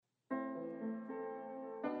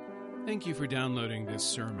Thank you for downloading this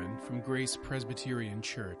sermon from Grace Presbyterian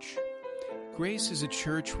Church. Grace is a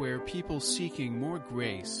church where people seeking more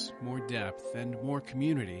grace, more depth, and more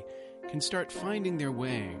community can start finding their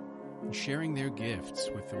way and sharing their gifts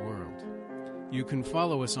with the world. You can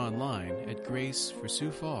follow us online at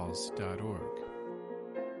graceforsiouxfalls.org.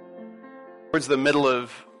 Towards the middle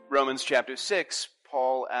of Romans chapter 6,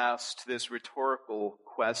 Paul asked this rhetorical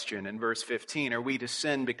question in verse 15, are we to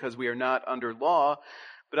sin because we are not under law,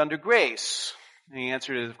 but under grace? And he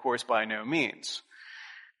answered it, of course, by no means.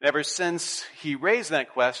 Ever since he raised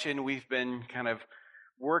that question, we've been kind of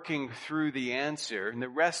working through the answer. In the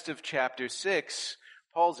rest of chapter 6,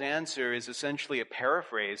 Paul's answer is essentially a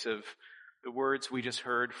paraphrase of the words we just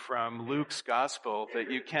heard from Luke's gospel, that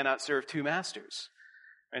you cannot serve two masters.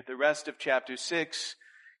 Right? The rest of chapter 6,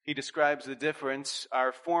 he describes the difference,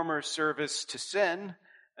 our former service to sin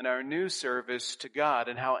and our new service to God,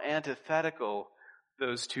 and how antithetical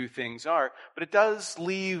those two things are. But it does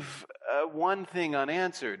leave one thing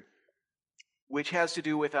unanswered, which has to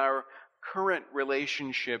do with our current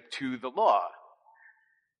relationship to the law.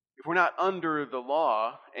 If we're not under the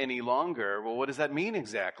law any longer, well, what does that mean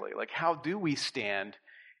exactly? Like, how do we stand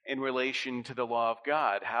in relation to the law of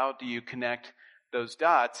God? How do you connect those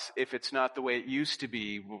dots if it's not the way it used to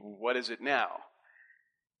be? What is it now?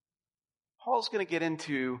 Paul's going to get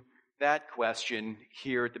into that question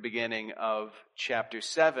here at the beginning of chapter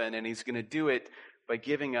 7, and he's going to do it by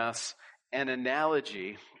giving us an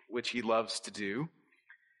analogy, which he loves to do.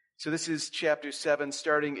 So this is chapter 7,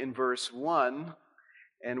 starting in verse 1,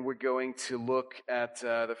 and we're going to look at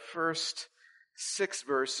the first 6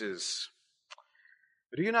 verses.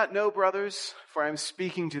 But do you not know, brothers, for I am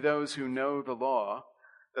speaking to those who know the law,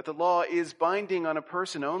 that the law is binding on a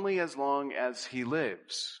person only as long as he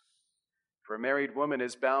lives? For a married woman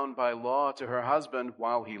is bound by law to her husband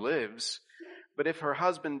while he lives, but if her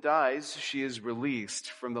husband dies, she is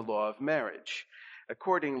released from the law of marriage.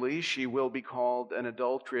 Accordingly, she will be called an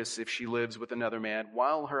adulteress if she lives with another man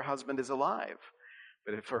while her husband is alive.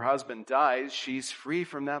 But if her husband dies, she's free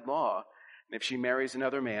from that law. And if she marries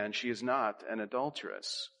another man, she is not an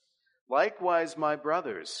adulteress. Likewise, my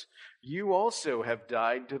brothers, you also have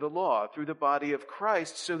died to the law through the body of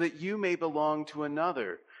Christ, so that you may belong to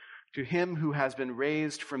another, to him who has been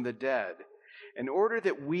raised from the dead, in order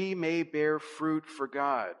that we may bear fruit for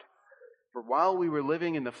God. For while we were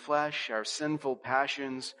living in the flesh, our sinful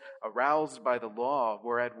passions, aroused by the law,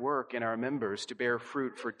 were at work in our members to bear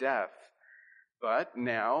fruit for death. But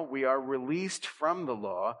now we are released from the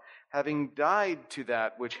law, having died to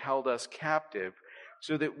that which held us captive,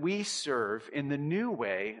 so that we serve in the new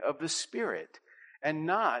way of the Spirit, and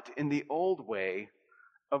not in the old way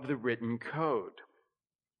of the written code.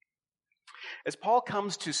 As Paul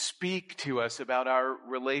comes to speak to us about our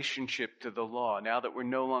relationship to the law, now that we're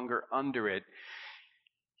no longer under it,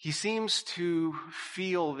 he seems to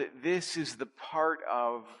feel that this is the part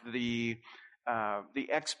of the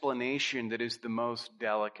explanation that is the most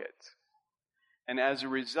delicate. And as a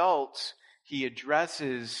result, he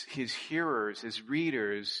addresses his hearers, his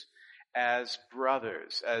readers, as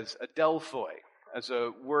brothers, as adelphoi, as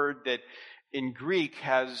a word that in Greek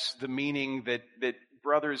has the meaning that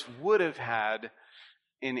brothers would have had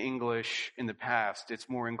in English in the past. It's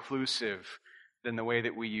more inclusive than the way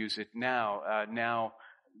that we use it now. Now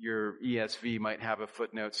your ESV might have a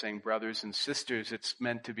footnote saying brothers and sisters. It's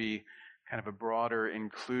meant to be kind of a broader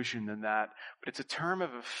inclusion than that. But it's a term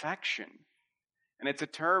of affection. And it's a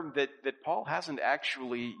term that Paul hasn't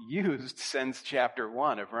actually used since chapter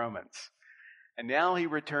 1 of Romans. And now he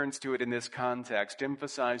returns to it in this context,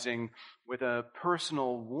 emphasizing with a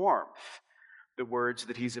personal warmth the words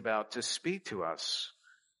that he's about to speak to us.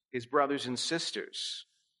 His brothers and sisters,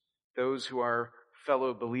 those who are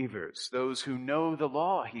fellow believers, those who know the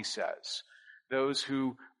law, he says, those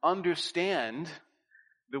who understand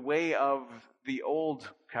the way of the old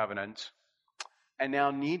covenant and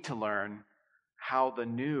now need to learn how the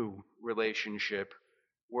new relationship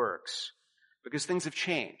works. Because things have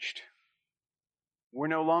changed. We're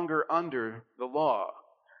no longer under the law.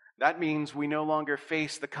 That means we no longer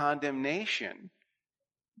face the condemnation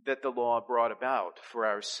that the law brought about for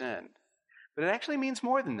our sin. But it actually means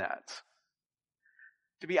more than that.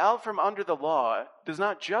 To be out from under the law does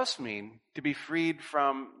not just mean to be freed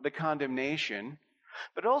from the condemnation,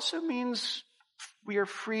 but it also means we are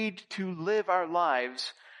freed to live our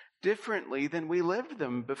lives differently than we lived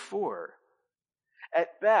them before.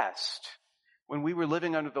 At best, when we were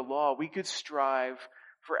living under the law, we could strive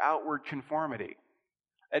for outward conformity.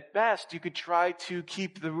 At best, you could try to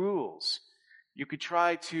keep the rules. You could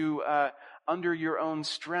try to, under your own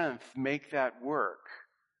strength, make that work.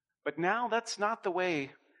 But now that's not the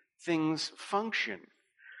way things function.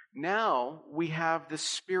 Now we have the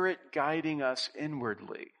Spirit guiding us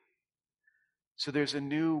inwardly. So there's a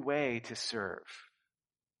new way to serve.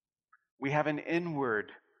 We have an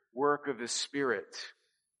inward work of the Spirit,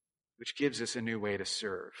 which gives us a new way to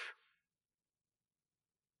serve.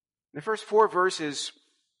 In the first 4 verses,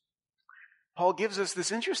 Paul gives us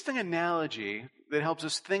this interesting analogy that helps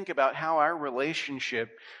us think about how our relationship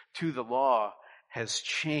to the law has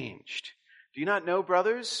changed. Do you not know,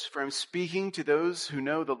 brothers, from speaking to those who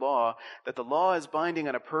know the law, that the law is binding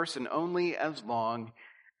on a person only as long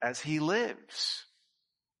as he lives?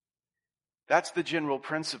 That's the general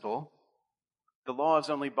principle. The law is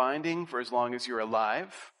only binding for as long as you're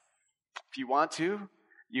alive. If you want to,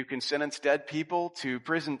 you can sentence dead people to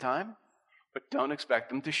prison time, but don't expect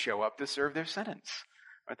them to show up to serve their sentence.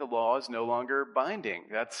 Right? The law is no longer binding.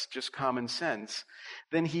 That's just common sense.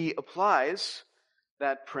 Then he applies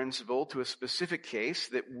that principle to a specific case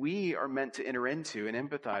that we are meant to enter into and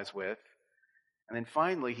empathize with. And then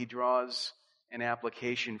finally, he draws an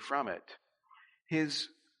application from it. His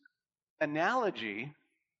analogy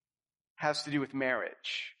has to do with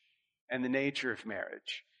marriage and the nature of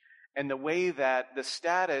marriage and the way that the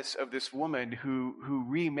status of this woman who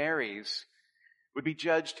remarries would be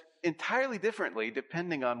judged entirely differently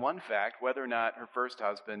depending on one fact, whether or not her first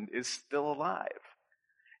husband is still alive.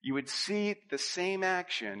 You would see the same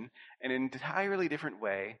action in an entirely different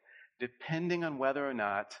way depending on whether or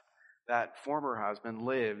not that former husband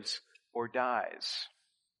lives or dies.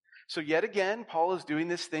 So yet again, Paul is doing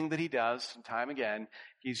this thing that he does from time again.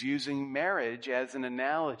 He's using marriage as an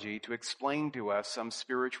analogy to explain to us some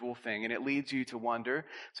spiritual thing. And it leads you to wonder,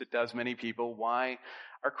 as it does many people, why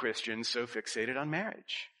are Christians so fixated on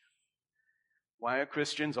marriage? Why are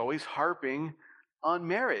Christians always harping on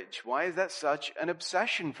marriage? Why is that such an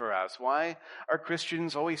obsession for us? Why are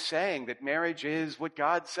Christians always saying that marriage is what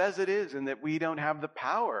God says it is and that we don't have the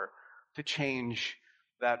power to change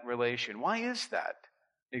that relation? Why is that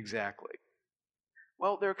exactly?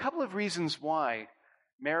 Well, there are a couple of reasons why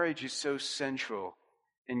marriage is so central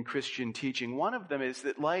in Christian teaching. One of them is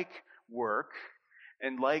that like work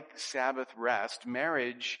and like Sabbath rest,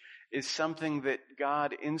 marriage is something that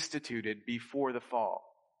God instituted before the fall.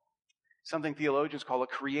 Something theologians call a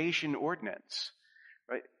creation ordinance.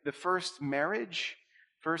 Right? The first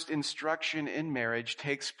instruction in marriage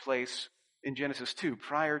takes place in Genesis 2,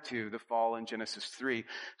 prior to the fall in Genesis 3.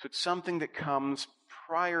 So it's something that comes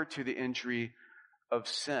prior to the entry of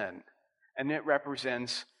sin. And it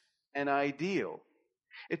represents an ideal.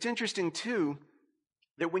 It's interesting, too,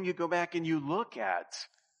 that when you go back and you look at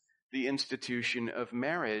the institution of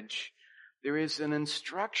marriage, there is an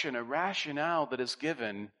instruction, a rationale that is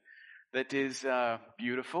given that is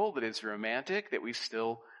beautiful, that is romantic, that we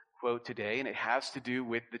still quote today, and it has to do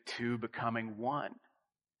with the two becoming one.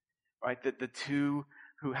 Right? That the two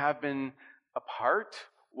who have been apart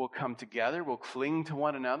will come together, will cling to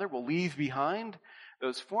one another, will leave behind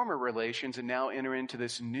those former relations and now enter into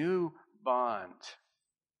this new bond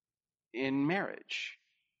in marriage.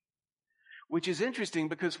 Which is interesting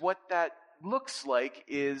because what that looks like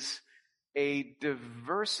is a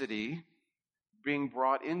diversity being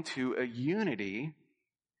brought into a unity,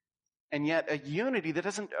 and yet a unity that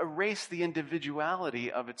doesn't erase the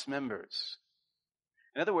individuality of its members.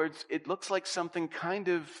 In other words, it looks like something kind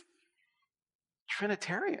of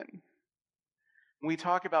Trinitarian. When we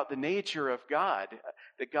talk about the nature of God,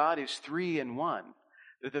 that God is three in one,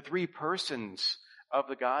 that the three persons of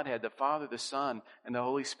the Godhead, the Father, the Son, and the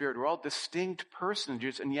Holy Spirit, are all distinct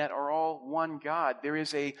personages and yet are all one God. There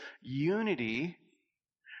is a unity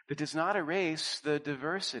that does not erase the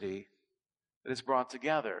diversity that is brought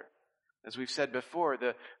together. As we've said before,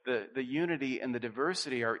 the unity and the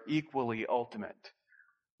diversity are equally ultimate.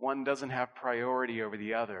 One doesn't have priority over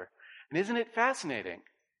the other. And isn't it fascinating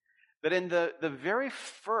that in the very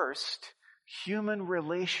first human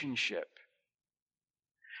relationship,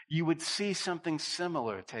 you would see something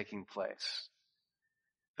similar taking place?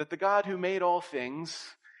 That the God who made all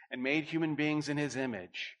things and made human beings in his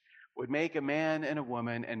image would make a man and a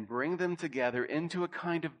woman and bring them together into a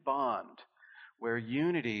kind of bond where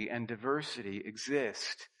unity and diversity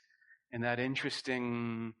exist in that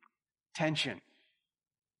interesting tension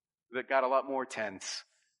that got a lot more tense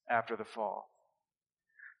after the fall.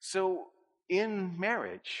 So in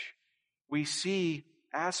marriage, we see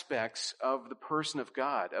aspects of the person of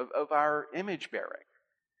God, of our image bearing,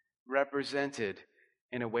 represented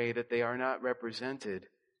in a way that they are not represented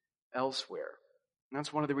elsewhere. And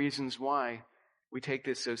that's one of the reasons why we take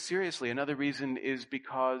this so seriously. Another reason is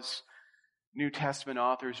because New Testament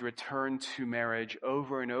authors return to marriage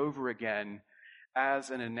over and over again as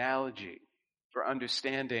an analogy for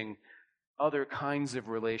understanding other kinds of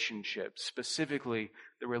relationships, specifically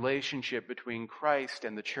the relationship between Christ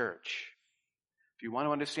and the church. If you want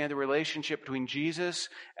to understand the relationship between Jesus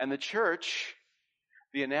and the church,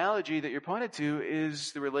 the analogy that you're pointed to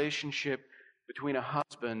is the relationship between a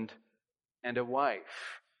husband and a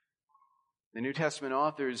wife. The New Testament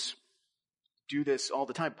authors do this all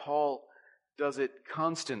the time. Paul does it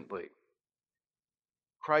constantly.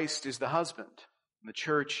 Christ is the husband, and the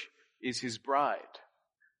church is his bride.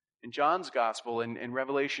 In John's gospel, in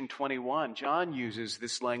Revelation 21, John uses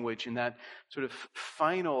this language in that sort of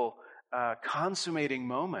final consummating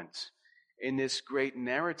moment in this great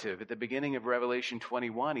narrative. At the beginning of Revelation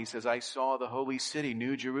 21, he says, I saw the holy city,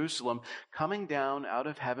 New Jerusalem, coming down out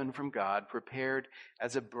of heaven from God, prepared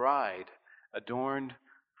as a bride, adorned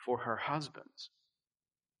for her husband.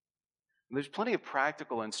 And there's plenty of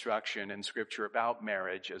practical instruction in Scripture about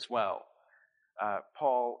marriage as well.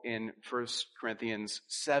 Paul in 1 Corinthians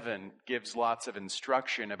 7 gives lots of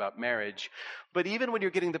instruction about marriage. But even when you're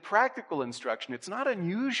getting the practical instruction, it's not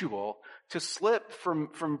unusual to slip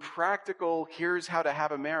from practical, here's how to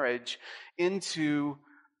have a marriage, into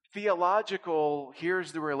theological,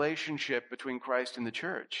 here's the relationship between Christ and the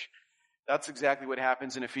church. That's exactly what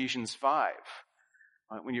happens in Ephesians 5.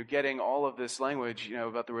 When you're getting all of this language,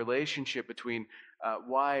 about the relationship between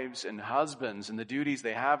wives and husbands and the duties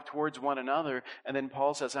they have towards one another. And then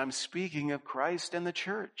Paul says, I'm speaking of Christ and the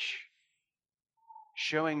church,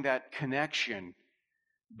 showing that connection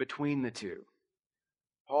between the two.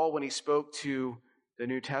 Paul, when he spoke to the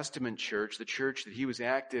New Testament church, the church that he was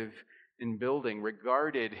active in building,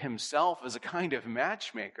 regarded himself as a kind of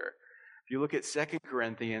matchmaker. If you look at 2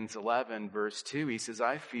 Corinthians 11, verse 2, he says,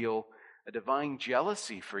 I feel a divine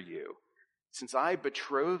jealousy for you, since I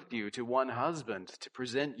betrothed you to one husband to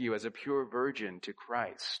present you as a pure virgin to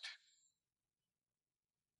Christ.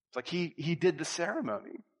 It's like he did the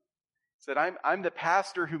ceremony. He said, I'm the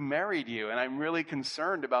pastor who married you, and I'm really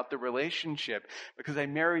concerned about the relationship because I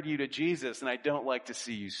married you to Jesus, and I don't like to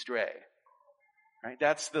see you stray. Right?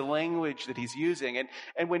 That's the language that he's using.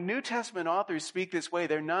 And when New Testament authors speak this way,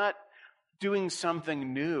 they're not doing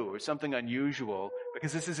something new or something unusual,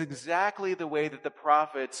 because this is exactly the way that the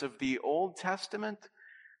prophets of the Old Testament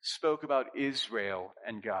spoke about Israel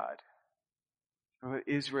and God.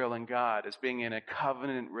 Israel and God as being in a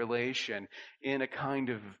covenant relation, in a kind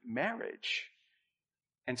of marriage.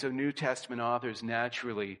 And so New Testament authors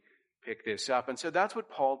naturally pick this up. And so that's what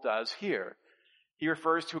Paul does here. He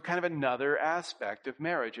refers to kind of another aspect of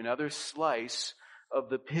marriage, another slice of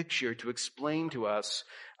the picture to explain to us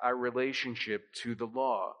our relationship to the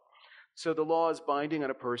law. So the law is binding on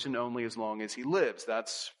a person only as long as he lives.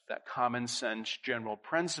 That's that common sense general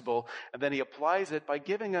principle. And then he applies it by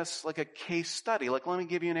giving us like a case study. Like, let me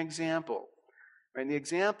give you an example. Right? And the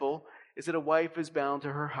example is that a wife is bound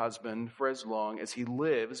to her husband for as long as he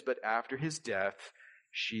lives, but after his death,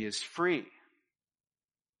 she is free.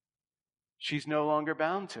 She's no longer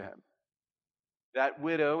bound to him. That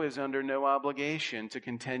widow is under no obligation to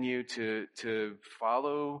continue to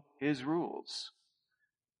follow his rules.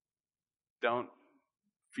 Don't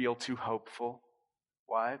feel too hopeful,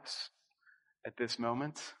 wives, at this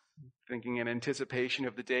moment, thinking in anticipation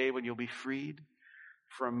of the day when you'll be freed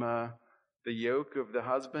from the yoke of the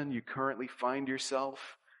husband you currently find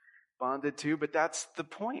yourself bonded to. But that's the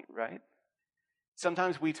point, right?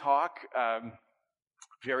 Sometimes we talk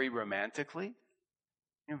very romantically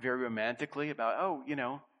about,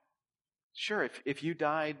 sure, if you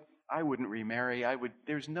died, I wouldn't remarry.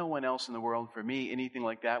 There's no one else in the world for me, anything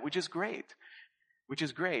like that, which is great.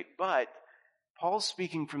 But Paul's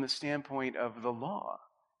speaking from the standpoint of the law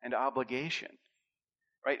and obligation,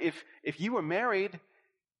 right? If you were married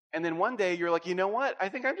and then one day you're like, you know what? I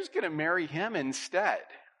think I'm just going to marry him instead.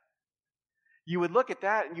 You would look at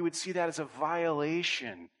that and you would see that as a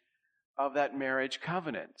violation of that marriage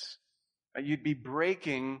covenant. You'd be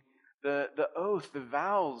breaking the oath, the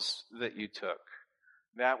vows that you took.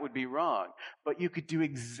 That would be wrong. But you could do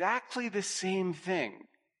exactly the same thing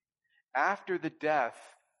after the death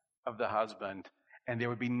of the husband, and there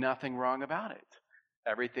would be nothing wrong about it.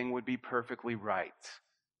 Everything would be perfectly right.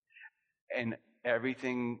 And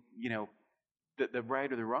everything, the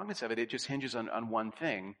right or the wrongness of it just hinges on one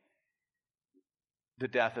thing: the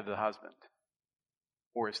death of the husband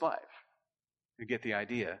or his life. You get the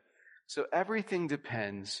idea? So everything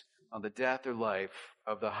depends on the death or life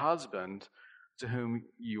of the husband to whom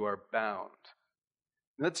you are bound.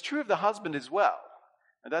 And that's true of the husband as well.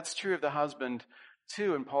 And that's true of the husband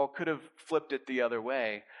too, and Paul could have flipped it the other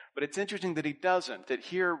way. But it's interesting that he doesn't, that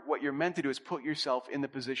here what you're meant to do is put yourself in the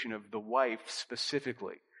position of the wife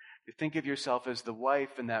specifically. You think of yourself as the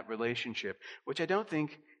wife in that relationship, which I don't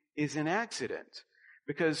think is an accident,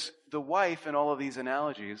 because the wife in all of these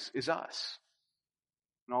analogies is us.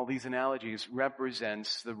 And all these analogies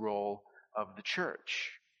represents the role of the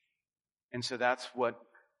church. And so that's what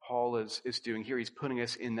Paul is doing here. He's putting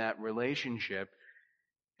us in that relationship.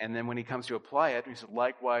 And then when he comes to apply it, he says,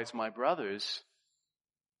 likewise, my brothers,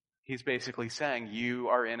 he's basically saying you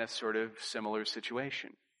are in a sort of similar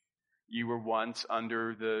situation. You were once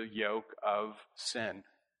under the yoke of sin.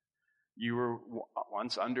 You were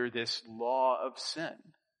once under this law of sin.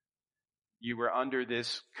 You were under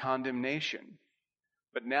this condemnation.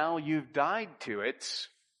 But now you've died to it.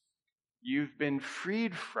 You've been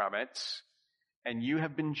freed from it. And you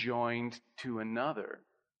have been joined to another.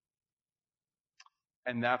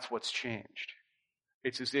 And that's what's changed.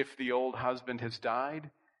 It's as if the old husband has died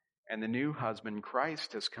and the new husband,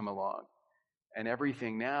 Christ, has come along. And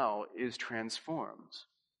everything now is transformed.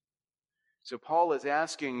 So Paul is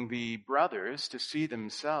asking the brothers to see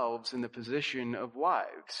themselves in the position of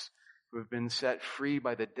wives who have been set free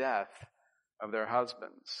by the death of their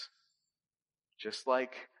husbands. Just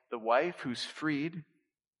like the wife who's freed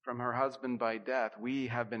from her husband by death, we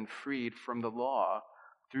have been freed from the law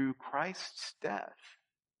through Christ's death.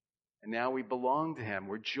 And now we belong to him.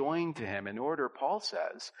 We're joined to him in order, Paul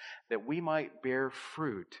says, that we might bear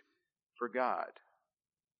fruit for God.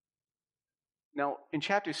 Now, in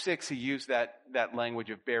chapter 6, he used that language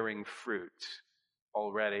of bearing fruit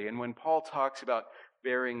already. And when Paul talks about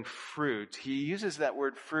bearing fruit, he uses that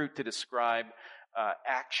word fruit to describe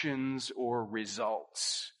actions or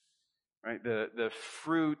results. Right? The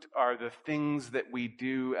fruit are the things that we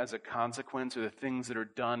do as a consequence, or the things that are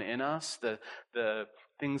done in us, the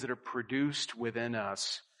things that are produced within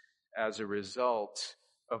us as a result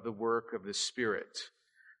of the work of the Spirit.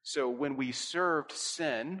 So when we served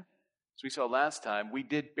sin, as we saw last time, we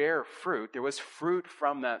did bear fruit. There was fruit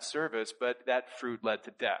from that service, but that fruit led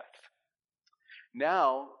to death.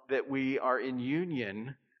 Now that we are in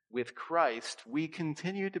union with Christ, we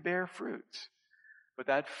continue to bear fruit. But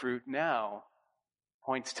that fruit now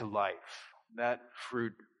points to life. That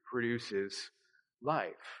fruit produces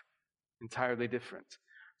life. Entirely different.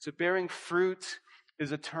 So bearing fruit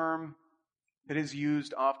is a term that is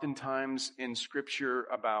used oftentimes in Scripture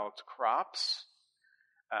about crops.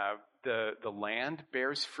 The land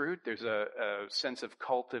bears fruit. There's a sense of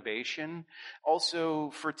cultivation.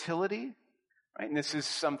 Also fertility. Right? And this is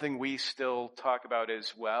something we still talk about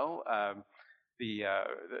as well.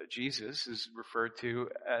 Jesus is referred to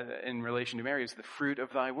in relation to Mary as the fruit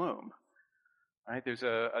of thy womb. Right? There's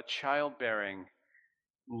a childbearing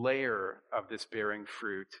layer of this bearing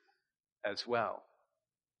fruit as well.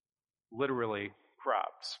 Literally,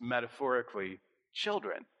 crops. Metaphorically,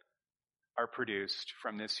 children are produced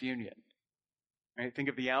from this union. Right? Think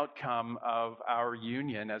of the outcome of our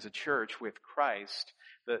union as a church with Christ.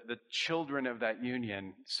 The children of that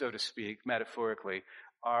union, so to speak, metaphorically,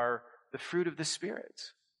 are the fruit of the Spirit.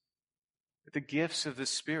 The gifts of the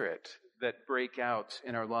Spirit that break out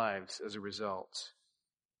in our lives as a result.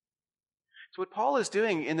 So what Paul is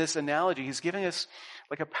doing in this analogy, he's giving us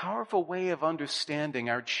like a powerful way of understanding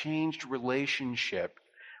our changed relationship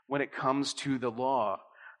when it comes to the law.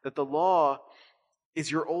 That the law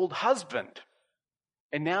is your old husband,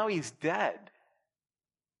 and now he's dead.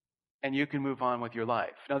 And you can move on with your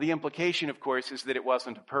life. Now the implication, of course, is that it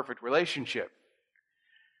wasn't a perfect relationship.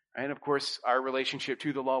 And of course, our relationship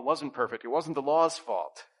to the law wasn't perfect. It wasn't the law's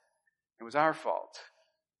fault. It was our fault.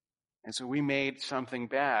 And so we made something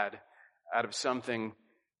bad out of something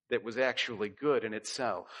that was actually good in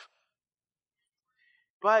itself.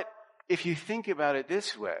 But if you think about it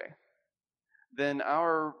this way, then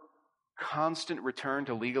our constant return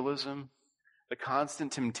to legalism, the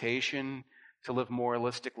constant temptation to live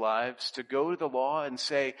moralistic lives, to go to the law and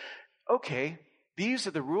say, okay, these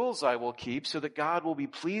are the rules I will keep so that God will be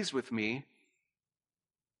pleased with me.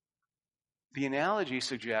 The analogy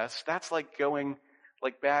suggests that's like going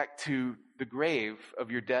back to the grave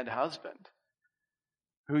of your dead husband,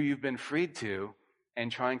 who you've been freed to,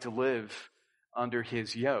 and trying to live under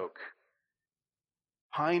his yoke,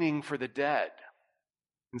 pining for the dead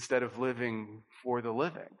instead of living for the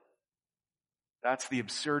living. That's the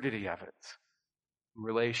absurdity of it in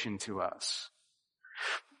relation to us.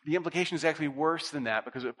 The implication is actually worse than that,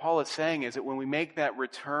 because what Paul is saying is that when we make that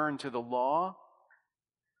return to the law,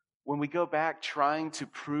 when we go back trying to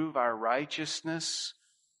prove our righteousness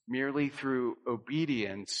merely through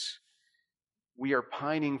obedience, we are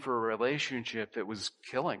pining for a relationship that was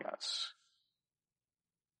killing us.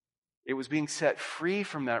 It was being set free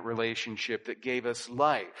from that relationship that gave us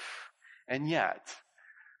life. And yet,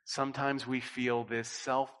 sometimes we feel this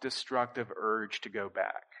self-destructive urge to go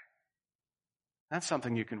back. That's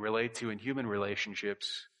something you can relate to in human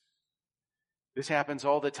relationships. This happens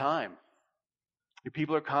all the time.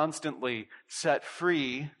 People are constantly set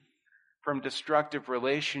free from destructive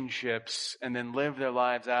relationships and then live their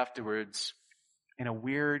lives afterwards in a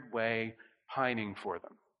weird way, pining for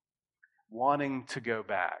them, wanting to go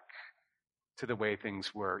back to the way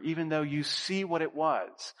things were, even though you see what it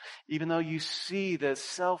was, even though you see the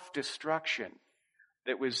self-destruction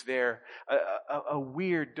that was there. A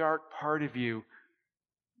weird, dark part of you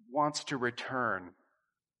wants to return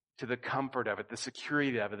to the comfort of it, the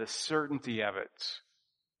security of it, the certainty of it.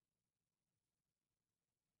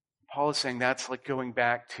 Paul is saying that's like going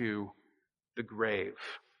back to the grave,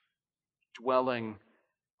 dwelling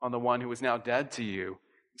on the one who is now dead to you,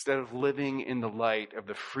 instead of living in the light of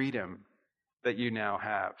the freedom that you now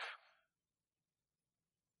have.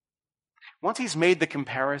 Once he's made the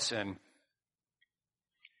comparison,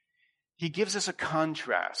 he gives us a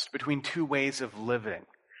contrast between two ways of living,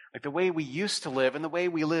 like the way we used to live and the way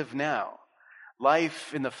we live now.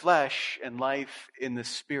 Life in the flesh and life in the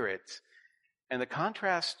spirit. And the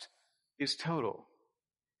contrast is total.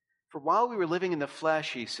 For while we were living in the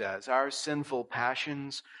flesh, he says, our sinful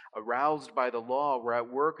passions, aroused by the law, were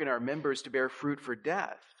at work in our members to bear fruit for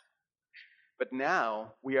death. But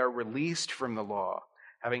now we are released from the law,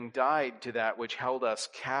 having died to that which held us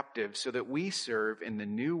captive, so that we serve in the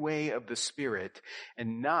new way of the Spirit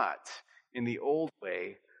and not in the old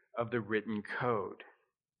way of the written code.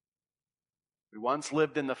 We once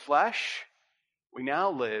lived in the flesh, we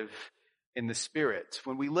now live in the Spirit.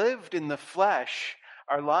 When we lived in the flesh,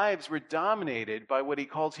 our lives were dominated by what he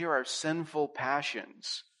calls here our sinful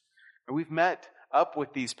passions. And we've met up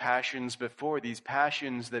with these passions before, these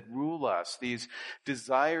passions that rule us, these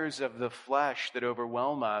desires of the flesh that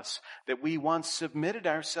overwhelm us, that we once submitted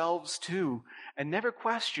ourselves to and never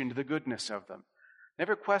questioned the goodness of them,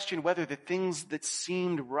 never questioned whether the things that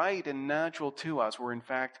seemed right and natural to us were in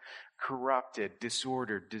fact corrupted,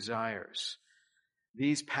 disordered desires.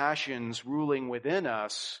 These passions ruling within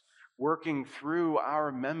us, working through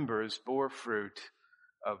our members, bore fruit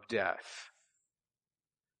of death.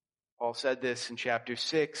 Paul said this in chapter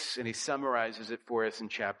 6, and he summarizes it for us in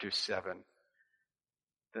chapter 7.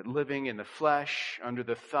 That living in the flesh, under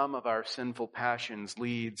the thumb of our sinful passions,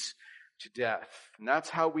 leads to death. And that's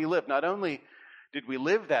how we live. Not only did we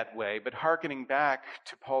live that way, but hearkening back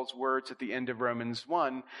to Paul's words at the end of Romans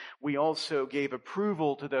 1, we also gave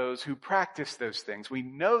approval to those who practice those things. We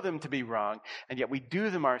know them to be wrong, and yet we do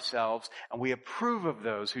them ourselves, and we approve of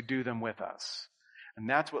those who do them with us. And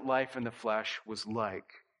that's what life in the flesh was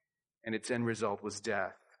like. And its end result was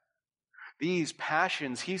death. These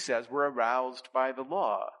passions, he says, were aroused by the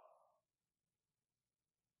law.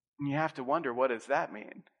 And you have to wonder, what does that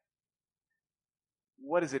mean?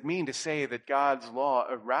 What does it mean to say that God's law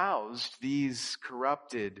aroused these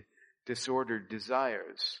corrupted, disordered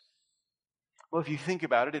desires? Well, if you think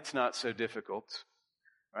about it, it's not so difficult,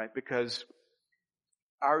 right? Because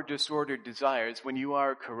our disordered desires, when you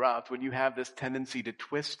are corrupt, when you have this tendency to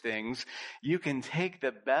twist things, you can take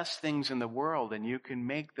the best things in the world and you can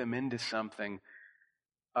make them into something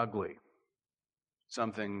ugly,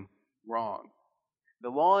 something wrong. The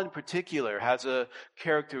law in particular has a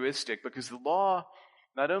characteristic, because the law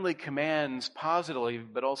not only commands positively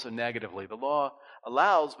but also negatively. The law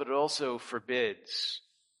allows, but it also forbids.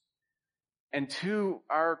 And to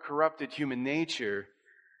our corrupted human nature,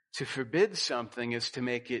 to forbid something is to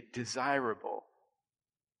make it desirable.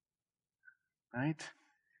 Right?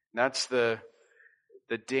 That's the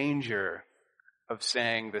danger of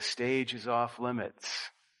saying the stage is off limits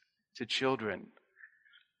to children.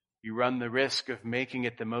 You run the risk of making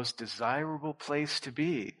it the most desirable place to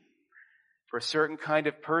be. For a certain kind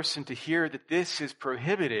of person to hear that this is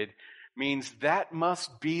prohibited means that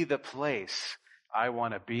must be the place I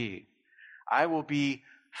want to be. I will be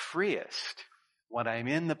freest when I'm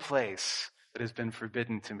in the place that has been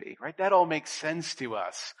forbidden to me, right? That all makes sense to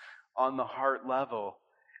us on the heart level.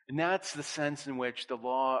 And that's the sense in which the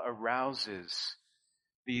law arouses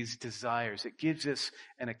these desires. It gives us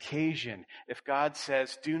an occasion. If God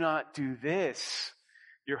says, do not do this,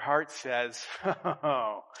 your heart says,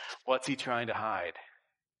 oh, what's he trying to hide?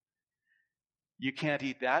 You can't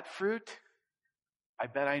eat that fruit? I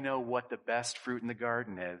bet I know what the best fruit in the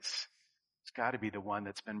garden is. It's got to be the one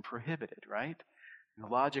that's been prohibited, right? And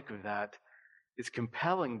the logic of that is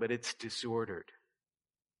compelling, but it's disordered.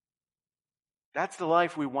 That's the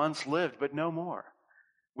life we once lived, but no more.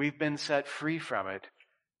 We've been set free from it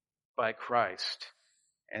by Christ.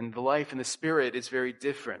 And the life in the Spirit is very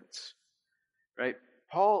different, right?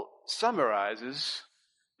 Paul summarizes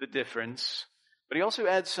the difference, but he also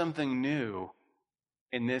adds something new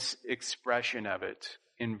in this expression of it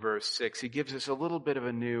in verse 6. He gives us a little bit of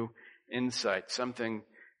a new insight, something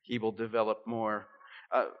he will develop more.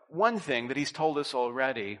 One thing that he's told us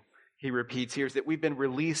already, he repeats here, is that we've been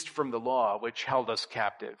released from the law, which held us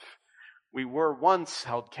captive. We were once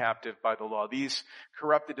held captive by the law. These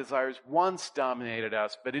corrupted desires once dominated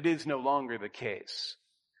us, but it is no longer the case.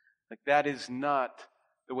 Like, that is not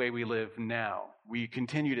the way we live now. We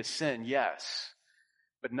continue to sin, yes,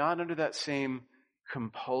 but not under that same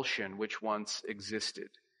compulsion which once existed.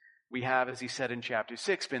 We have, as he said in chapter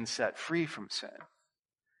 6, been set free from sin.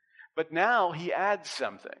 But now he adds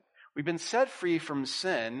something. We've been set free from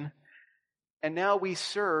sin, and now we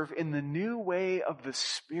serve in the new way of the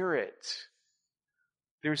Spirit.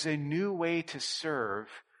 There's a new way to serve,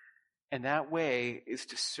 and that way is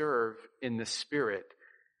to serve in the Spirit.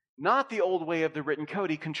 Not the old way of the written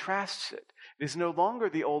code. He contrasts it. It is no longer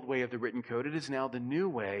the old way of the written code. It is now the new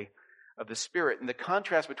way of the Spirit. And the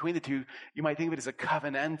contrast between the two, you might think of it as a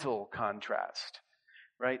covenantal contrast,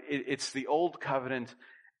 right? It's the old covenant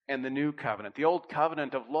and the new covenant. The old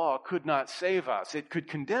covenant of law could not save us. It could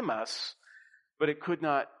condemn us, but it could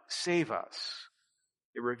not save us.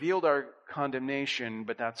 It revealed our condemnation,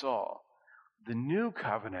 but that's all. The new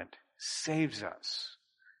covenant saves us.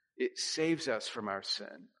 It saves us from our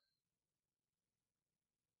sin.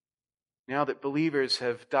 Now that believers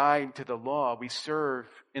have died to the law, we serve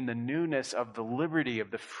in the newness of the liberty, of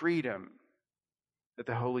the freedom that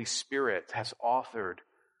the Holy Spirit has authored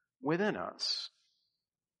within us.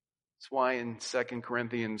 That's why in 2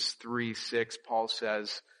 Corinthians 3:6, Paul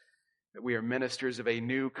says that we are ministers of a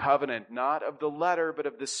new covenant, not of the letter, but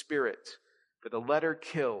of the Spirit. For the letter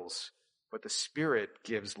kills, but the Spirit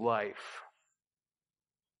gives life.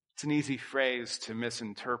 It's an easy phrase to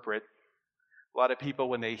misinterpret. A lot of people,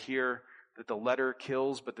 when they hear that the letter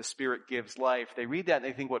kills, but the Spirit gives life, they read that and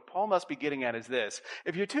they think what Paul must be getting at is this.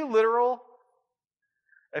 If you're too literal,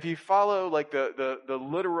 if you follow like the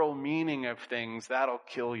literal meaning of things, that'll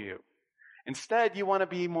kill you. Instead, you want to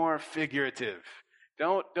be more figurative.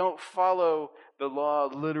 Don't follow the law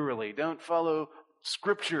literally. Don't follow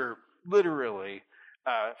Scripture literally.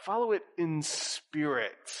 Follow it in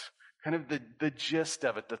spirit. Kind of the gist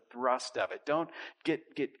of it, the thrust of it. Don't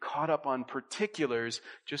get caught up on particulars.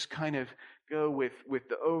 Just kind of go with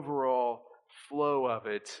the overall flow of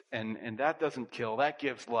it. And that doesn't kill. That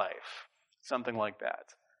gives life. Something like that.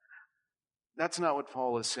 That's not what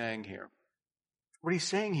Paul is saying here. What he's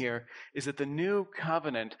saying here is that the new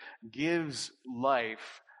covenant gives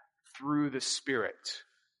life through the Spirit.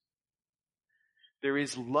 There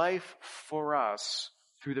is life for us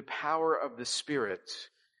through the power of the Spirit.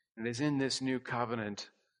 And it is in this new covenant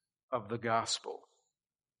of the gospel,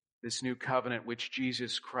 this new covenant which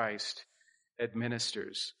Jesus Christ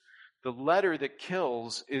administers. The letter that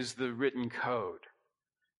kills is the written code.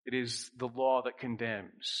 It is the law that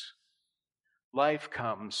condemns. Life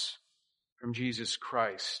comes from Jesus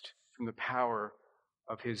Christ, from the power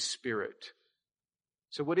of his Spirit.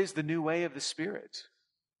 So what is the new way of the Spirit?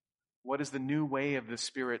 What does the new way of the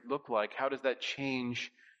Spirit look like? How does that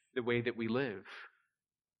change the way that we live?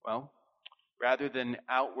 Well, rather than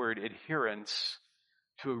outward adherence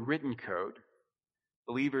to a written code,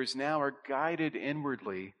 believers now are guided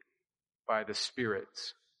inwardly by the Spirit.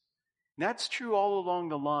 And that's true all along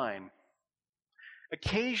the line.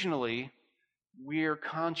 Occasionally, we're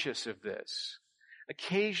conscious of this.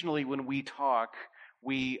 Occasionally, when we talk,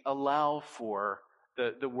 we allow for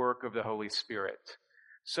the work of the Holy Spirit.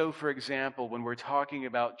 So, for example, when we're talking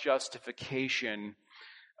about justification,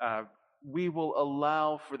 we will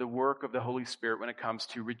allow for the work of the Holy Spirit when it comes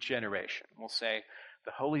to regeneration. We'll say,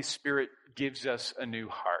 the Holy Spirit gives us a new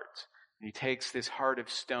heart. And he takes this heart of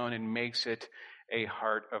stone and makes it a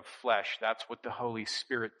heart of flesh. That's what the Holy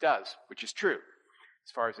Spirit does, which is true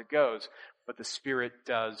as far as it goes. But the Spirit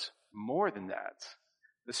does more than that.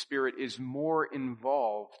 The Spirit is more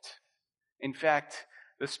involved. In fact,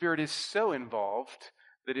 the Spirit is so involved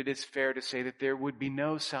that it is fair to say that there would be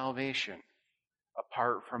no salvation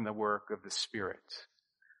apart from the work of the Spirit.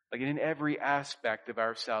 Like in every aspect of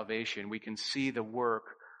our salvation, we can see the work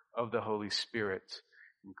of the Holy Spirit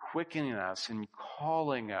in quickening us, in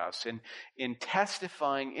calling us, and in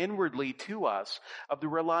testifying inwardly to us of the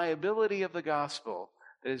reliability of the gospel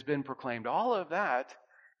that has been proclaimed. All of that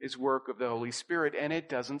is work of the Holy Spirit, and it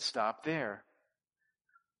doesn't stop there.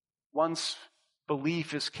 Once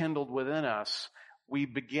belief is kindled within us, we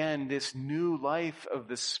begin this new life of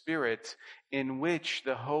the Spirit in which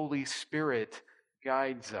the Holy Spirit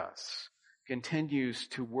guides us, continues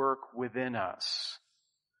to work within us.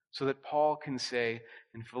 so that Paul can say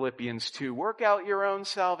in Philippians 2, work out your own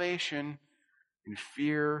salvation in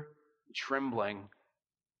fear and trembling,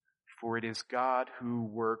 for it is God who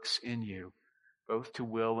works in you, both to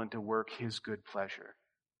will and to work his good pleasure.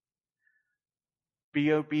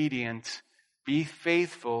 Be obedient, be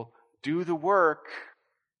faithful, do the work,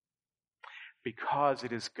 because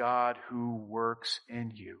it is God who works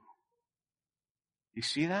in you. You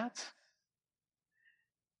see that?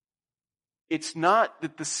 It's not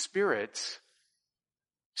that the Spirit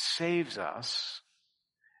saves us,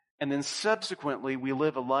 and then subsequently we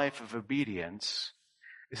live a life of obedience.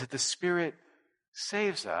 It's that the Spirit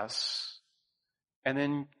saves us and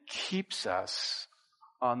then keeps us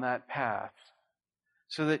on that path.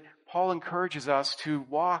 So that Paul encourages us to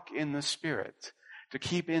walk in the Spirit, to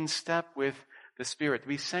keep in step with the Spirit, to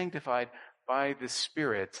be sanctified by the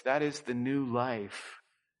Spirit. That is the new life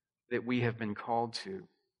that we have been called to.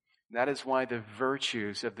 That is why the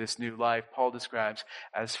virtues of this new life Paul describes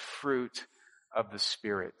as fruit of the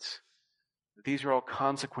Spirit. These are all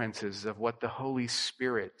consequences of what the Holy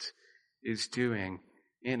Spirit is doing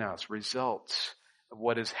in us, results of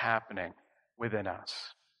what is happening within us.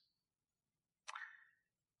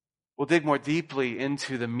 We'll dig more deeply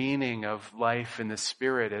into the meaning of life in the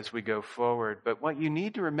Spirit as we go forward, but what you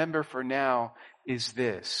need to remember for now is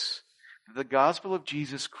this: the gospel of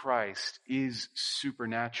Jesus Christ is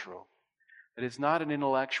supernatural. It is not an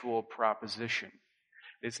intellectual proposition.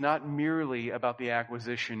 It's not merely about the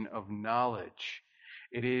acquisition of knowledge.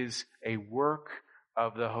 It is a work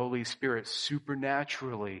of the Holy Spirit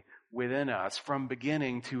supernaturally within us from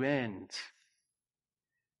beginning to end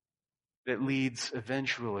that leads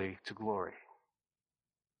eventually to glory.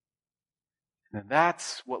 And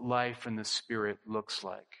that's what life in the Spirit looks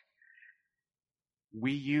like.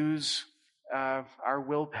 We use our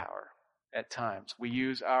willpower at times. We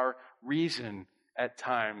use our reason at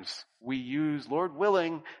times. We use, Lord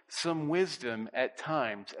willing, some wisdom at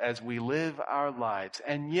times as we live our lives.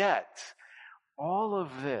 And yet, all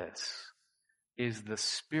of this is the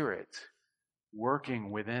Spirit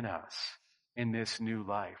working within us in this new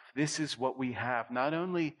life. This is what we have, not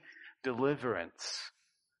only deliverance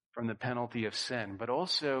from the penalty of sin, but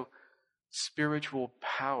also spiritual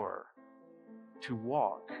power to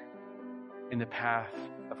walk in the path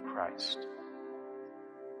of Christ.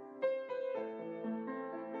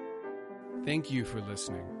 Thank you for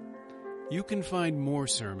listening. You can find more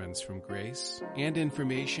sermons from Grace and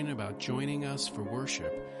information about joining us for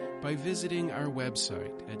worship by visiting our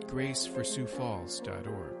website at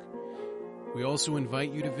graceforsiouxfalls.org. We also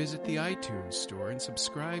invite you to visit the iTunes store and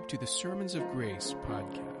subscribe to the Sermons of Grace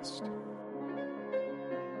podcast.